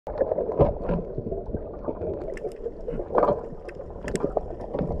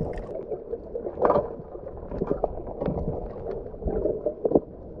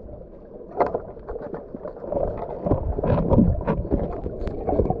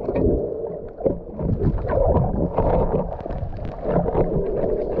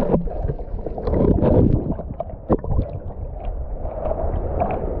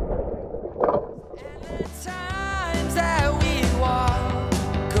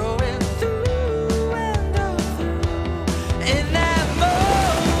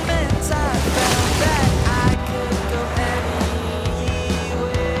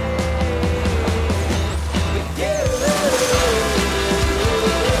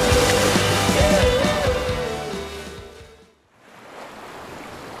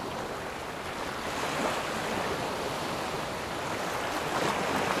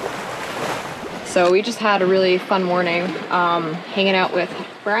So we just had a really fun morning hanging out with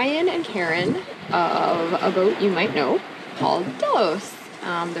Brian and Karen of a boat you might know called Delos.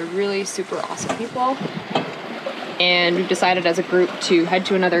 They're really super awesome people. And we've decided as a group to head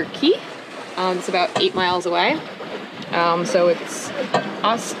to another key. It's about 8 miles away. So it's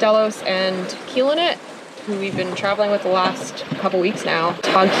us, Delos, and Keelin, who we've been traveling with the last couple weeks now.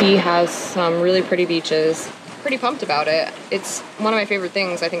 Hog Cay has some really pretty beaches. Pretty pumped about it. It's one of my favorite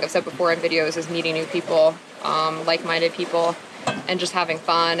things, I think I've said before in videos, is meeting new people, like-minded people, and just having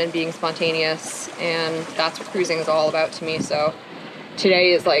fun and being spontaneous, and that's what cruising is all about to me. So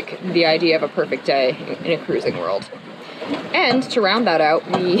today is like the idea of a perfect day in a cruising world. And to round that out,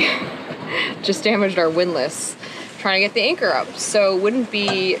 we just damaged our windlass trying to get the anchor up. So it wouldn't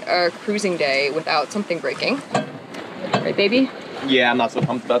be a cruising day without something breaking. Right, baby? Yeah, I'm not so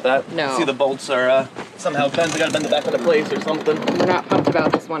pumped about that. No. See, the bolts are somehow bent. I gotta bend it back into place or something. We're not pumped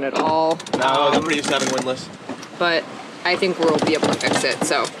about this one at all. No, I'm pretty used to having windlass. But I think we'll be able to fix it,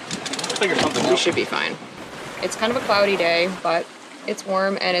 so Figure something out. we should be fine. It's kind of a cloudy day, but it's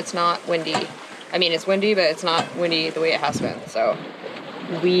warm and it's not windy. I mean, it's windy, but it's not windy the way it has been, so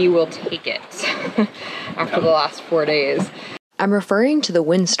we will take it after the last 4 days. I'm referring to the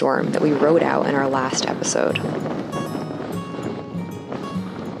windstorm that we rode out in our last episode.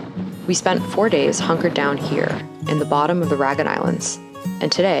 We spent 4 days hunkered down here in the bottom of the Ragged Islands,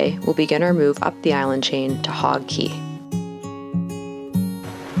 and today we'll begin our move up the island chain to Hog Cay.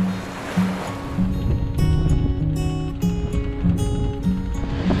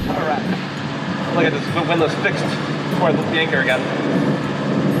 Alright. Look at this windlass fixed before I lift the anchor again.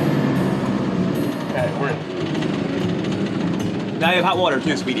 Okay, we're in. Now you have hot water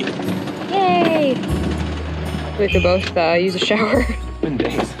too, sweetie. Yay! We could both use a shower. It's been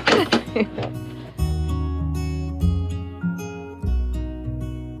days.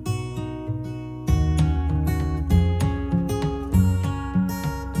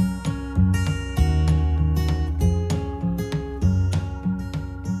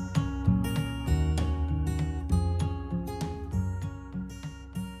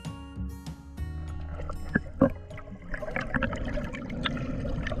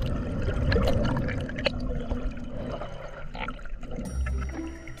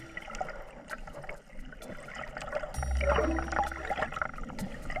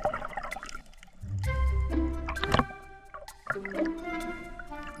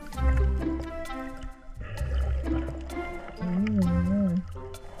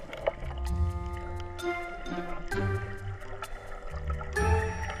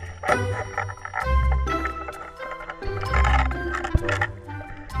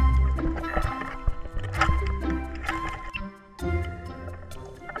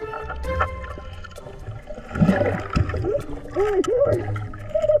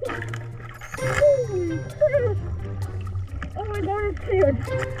 Oh my god, it's huge.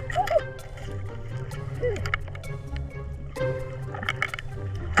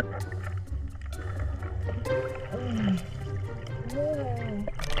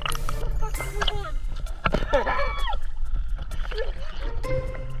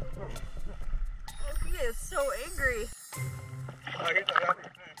 He is so angry.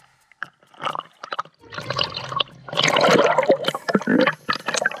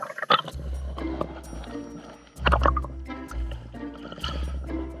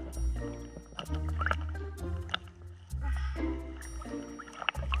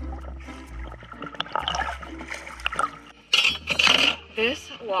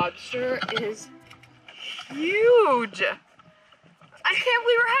 This lobster is huge. I can't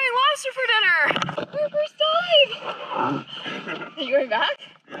believe we're having lobster for dinner. Our first time. Are you going back?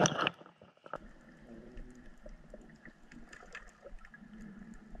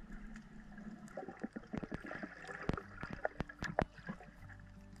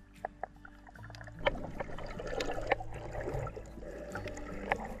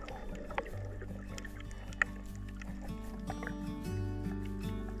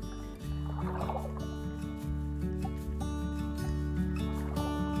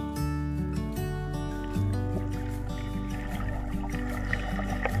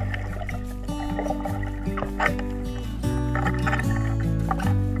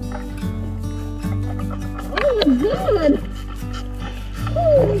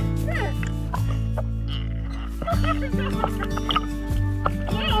 How am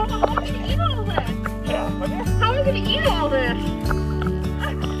I gonna eat all this?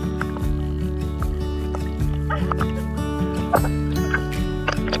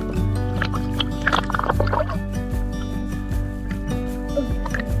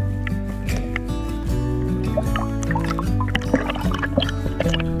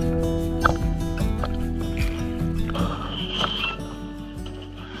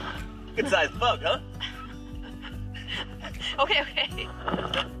 Good sized bug, huh? Okay, okay.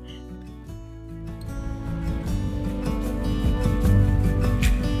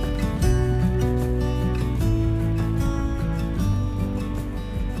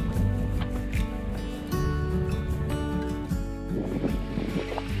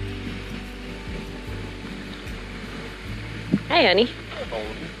 Hey, Annie.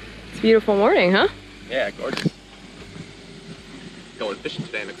 It's a beautiful morning, huh? Yeah, gorgeous. Going fishing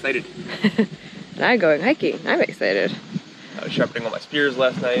today, I'm excited. And I'm going hiking. I'm excited. I was sharpening all my spears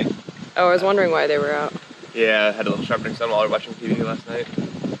last night. Oh, I was wondering why they were out. Yeah, I had a little sharpening session while we were watching TV last night.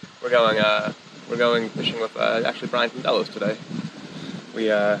 We're going fishing with actually Brian from Delos today.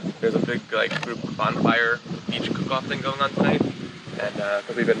 There's a big group bonfire beach cook-off thing going on tonight, and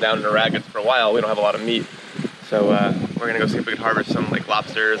because we've been down in the raggeds for a while, we don't have a lot of meat. So we're gonna go see if we can harvest some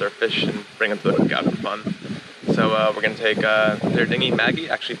lobsters or fish and bring them to the cookout for fun. So we're gonna take their dinghy Maggie,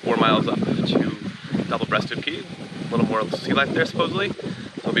 actually 4 miles up to Double-Breasted Key. A little more sea life there supposedly. So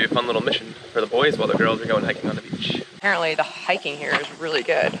it'll be a fun little mission for the boys while the girls are going hiking on the beach. Apparently the hiking here is really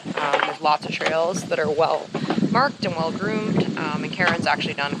good. There's lots of trails that are well marked and well groomed, and Karen's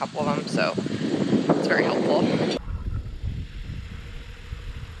actually done a couple of them, so it's very helpful.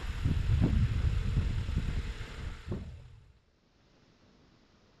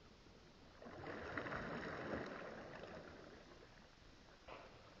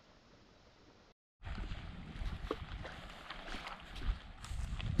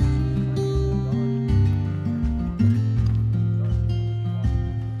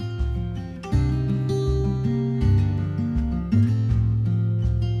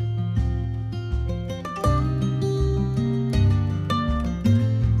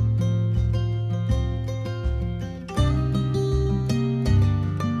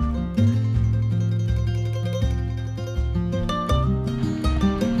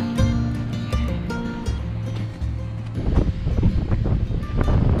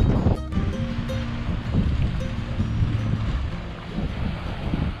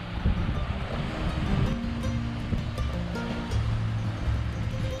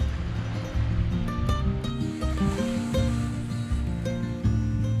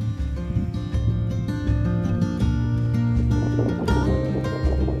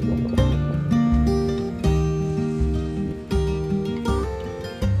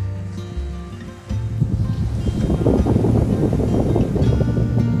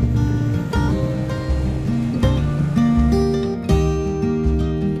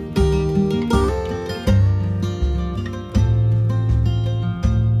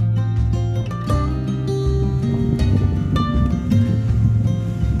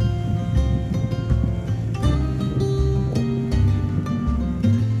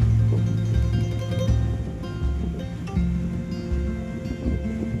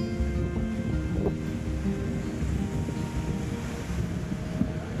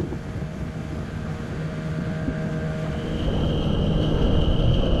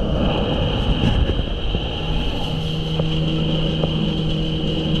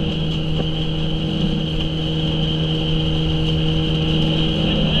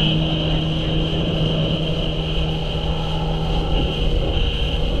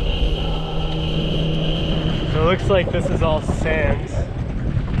 Looks like this is all sand,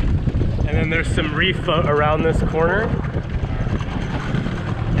 and then there's some reef around this corner.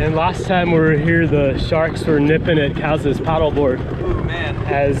 And last time we were here, the sharks were nipping at Kaz's paddleboard. Ooh, man.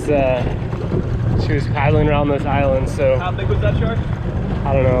 As she was paddling around this island. So How big was that shark?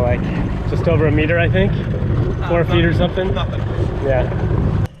 I don't know, like just over a meter, I think, 4 feet or something. Nothing. Yeah.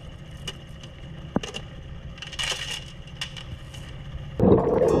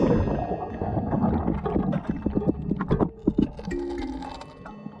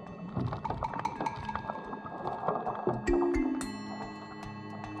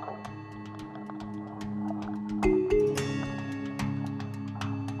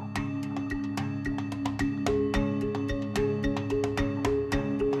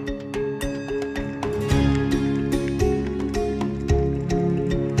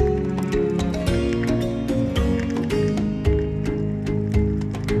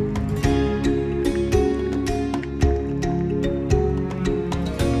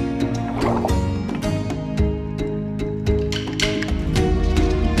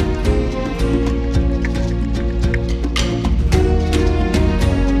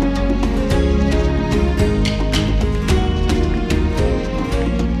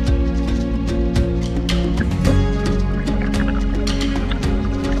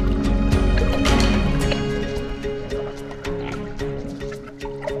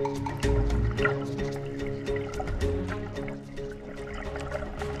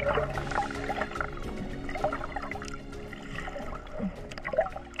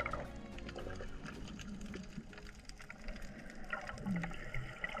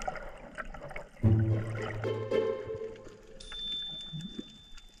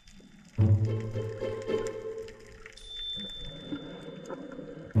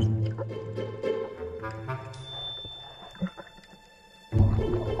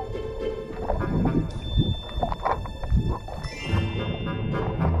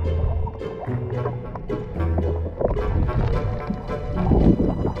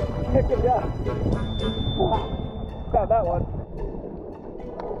 Got that one.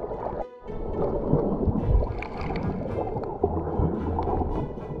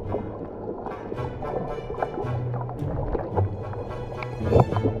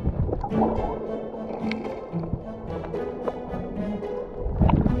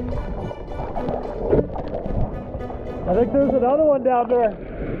 I think there's another one down there.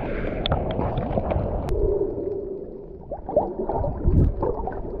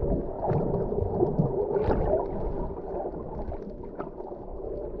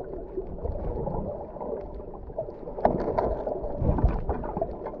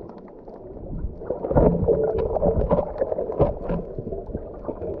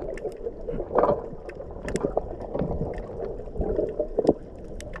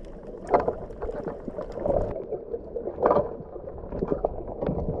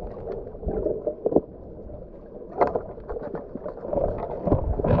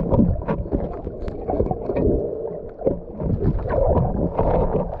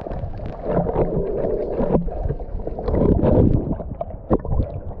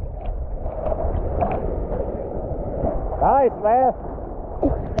 Nice, man.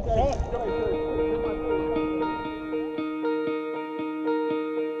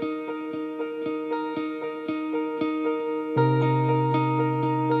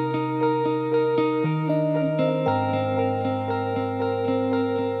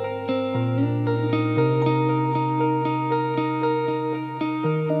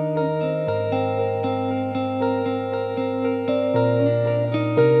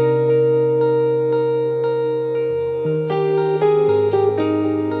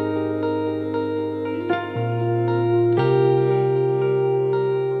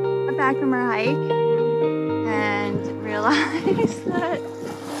 Back from our hike and realized that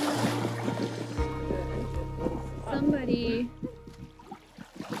somebody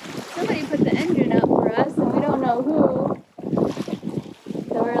put the engine up for us and we don't know who,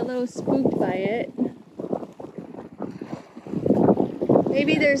 so we're a little spooked by it.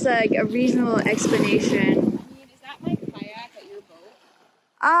 Maybe there's like a reasonable explanation. Is that my kayak at your boat?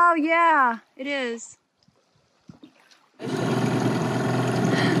 Oh yeah, it is.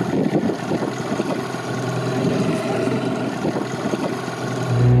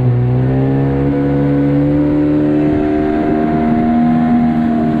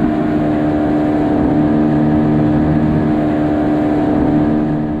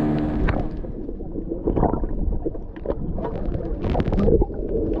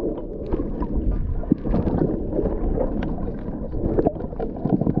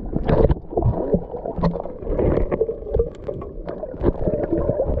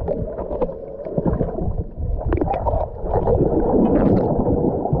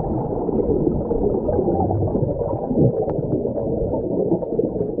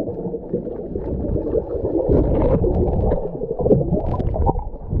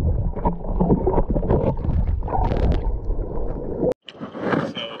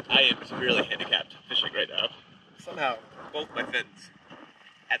 severely handicapped fishing right now. Somehow, both my fins,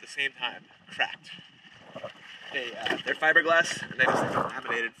 at the same time, cracked. They're fiberglass, and they just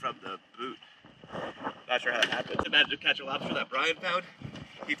contaminated from the boot. Not sure how that happened. Imagine to catch a lobster that Brian found.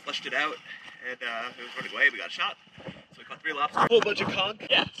 He flushed it out, and it was running away. We got shot. So we caught 3 lobsters, a whole bunch of conch.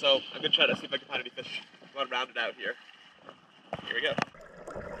 Yeah, so I'm gonna try to see if I can find any fish. Run round it out here. Here we go.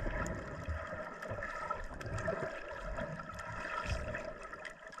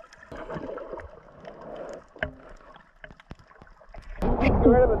 Get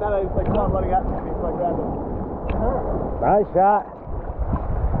rid of it, then I just saw him running at me, so I grabbed him. Nice shot.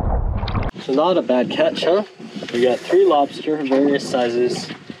 So not a bad catch, huh? We got 3 lobster, various sizes,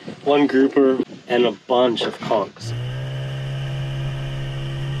 1 grouper, and a bunch of conchs.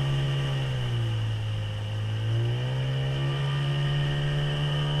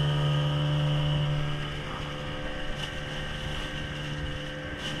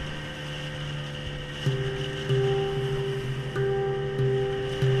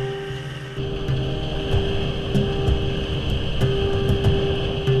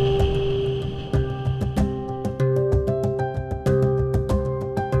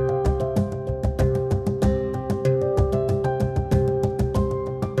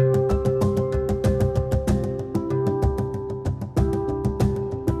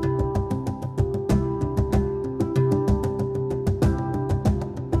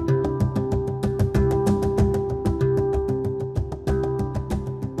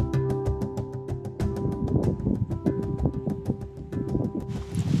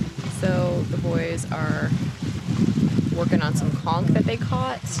 working on some conch that they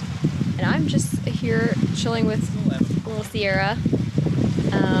caught. And I'm just here chilling with little Sierra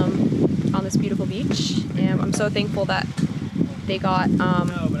on this beautiful beach. And I'm so thankful that they got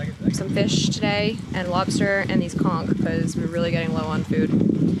some fish today and lobster and these conch because we're really getting low on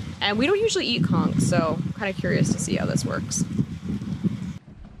food. And we don't usually eat conch, so I'm kind of curious to see how this works.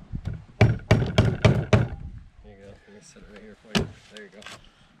 There you go. Let me set it right here for you. There you go.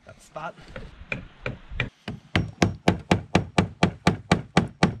 That spot.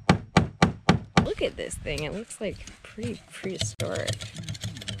 Look at this thing. It looks like pretty prehistoric.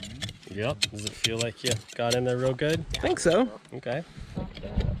 Yep. Does it feel like you got in there real good? I think so. Okay.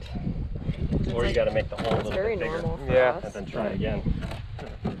 Or you got to make the hole a little Very bit bigger. normal for Yeah. us. And then try it again.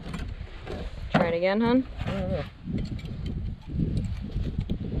 Try it again, hon? I don't know.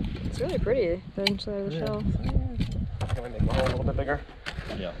 It's really pretty, the inside of the shell. Can we make the hole a little bit bigger?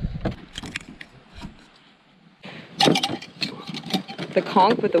 Yeah. The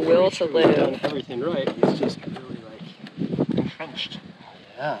conch with the will to We've live. done everything right. He's just really like Entrenched.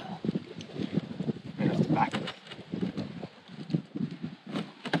 yeah. There's the back of it.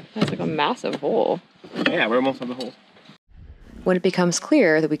 That's like a massive hole. Yeah, we're almost on the hole. When it becomes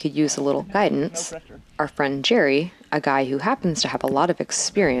clear that we could use a little guidance, our friend Jerry, a guy who happens to have a lot of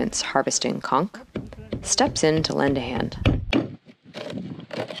experience harvesting conch, steps in to lend a hand.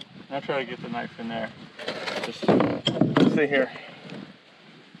 Now try to get the knife in there. Just stay here.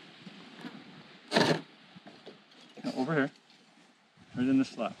 Now, over here. Right in the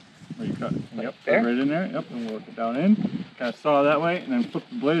slot where you cut. Yep. there? Right in there. Yep. And work it down in. Kind of saw that way, and then flip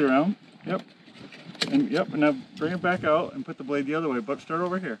the blade around. Yep. And yep. And now bring it back out and put the blade the other way. But start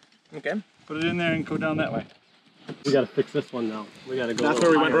over here. Okay. Put it in there and go down that way. We got to fix this one now. We got to go. That's a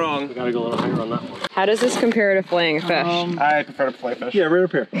little where we went higher. wrong. We got to go a little higher on that one. How does this compare to filleting a fish? I prefer to fillet fish. Yeah, right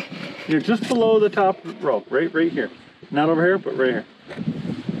up here. You're just below the top rope. Right here. Not over here, but right here.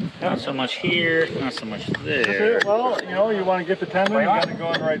 Not so much here, not so much That's there. it. Well, you know, you want to get the tendon, you got to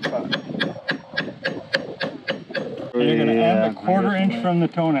go in the right spot. And you're going to end a quarter inch from the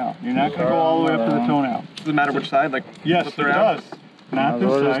toenail. You're not going to go all the way up to the toenail. Does it matter which side? Like, Yes, flip it around? does. Not this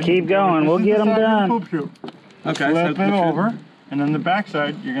We'll side. just keep going. We'll This is get the 'em side of the done. poop chute. Okay. Flip so it over, and then the back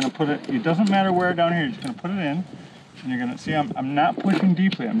side, you're going to put it, it doesn't matter where down here, you're just going to put it in, and you're going to see, I'm not pushing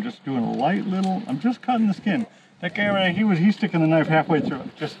deeply, I'm just doing a light little, I'm just cutting the skin. That guy right here, he's sticking the knife halfway through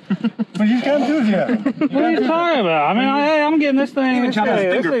it. Just, but he's got enthusiasm. What are you talking about? I mean, I'm getting this thing. Even This chopped his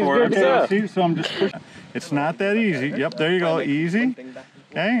thing's finger for good it. stuff. See, so I'm just pushing. It's not that easy. Yep, there you go, easy.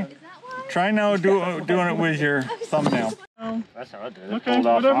 Okay. Try now doing it with your thumbnail. That's how I did it. Okay, Pulled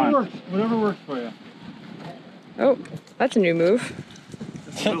off whatever fine. works. Whatever works for you. Oh, that's a new move.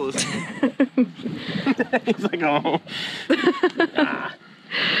 He's like, oh.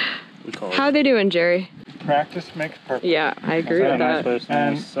 How are they doing, Jerry? Practice makes perfect. Yeah, I agree with that.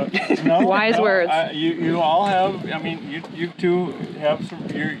 And no, Wise words. You all have. I mean, you two have some.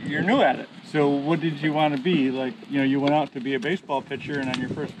 You're new at it. So what did you want to be? Like, you know, you went out to be a baseball pitcher, and on your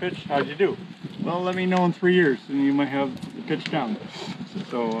first pitch, how'd you do? Well, let me know in 3 years, and you might have the pitch down.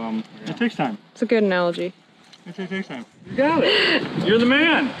 So it takes time. It's a good analogy. It takes time. You got it. You're the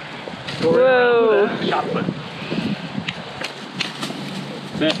man. Whoa. Shot put.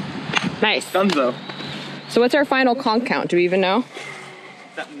 That's it. Nice. Dunzo. So what's our final conch count? Do we even know?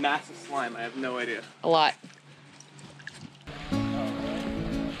 That massive slime, I have no idea. A lot.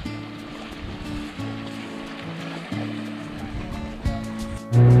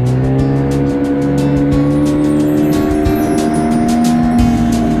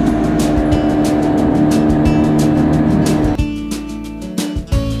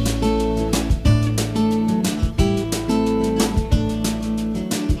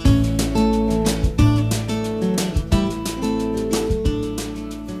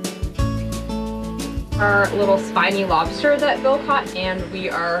 Our little spiny lobster that Bill caught, and we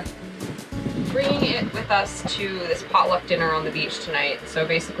are bringing it with us to this potluck dinner on the beach tonight. So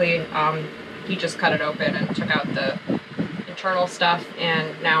basically, he just cut it open and took out the internal stuff,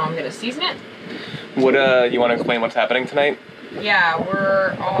 and now I'm gonna season it. What, you want to explain what's happening tonight? Yeah,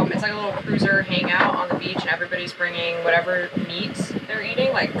 we're, it's like a little cruiser hangout on the beach, and everybody's bringing whatever meat they're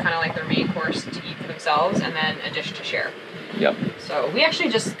eating, like kind of like their main course to eat for themselves, and then a dish to share. Yep. So we actually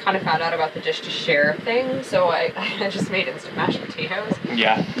just kind of found out about the dish to share thing, so I just made instant mashed potatoes.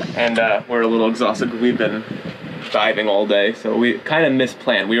 Yeah, and we're a little exhausted. We've been diving all day, so we kind of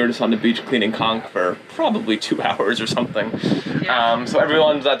misplanned. We were just on the beach cleaning conch for probably 2 hours or something. Yeah. So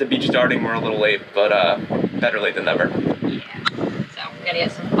everyone's at the beach starting. We're a little late, but better late than never. Yeah. So we're gonna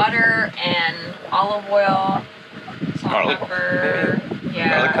get some butter and olive oil, salt, Garlic. pepper, yeah,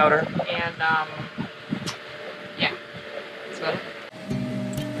 Garlic powder. and yeah,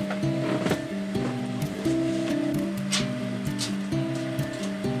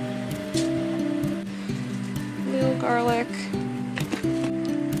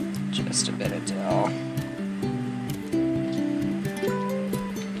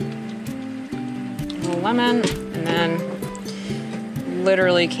 lemon, and then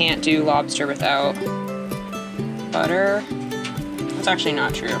literally can't do lobster without butter. That's actually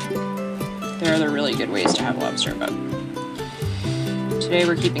not true. There are other really good ways to have lobster, but today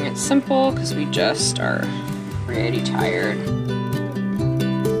we're keeping it simple because we just are pretty tired.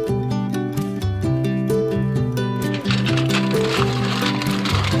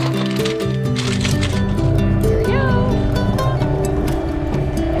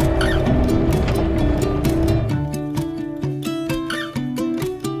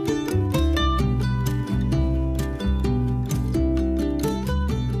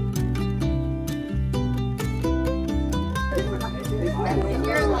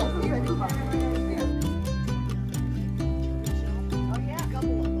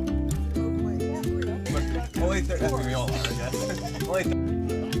 Only 30, we all are, I guess. Only 30.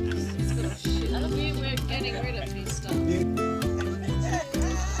 We're getting rid of these stuff.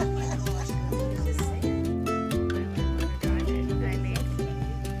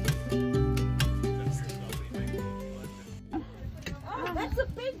 That's a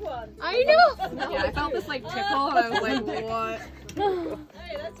big one. I know! Yeah, I felt this like tickle and I was like, what?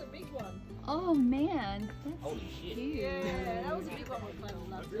 Hey, that's a big one. Oh man, that's cute. Yeah, that was a big one.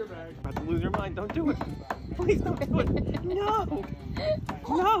 About to lose your mind, don't do it. Please don't do it. No!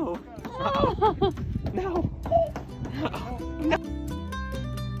 No!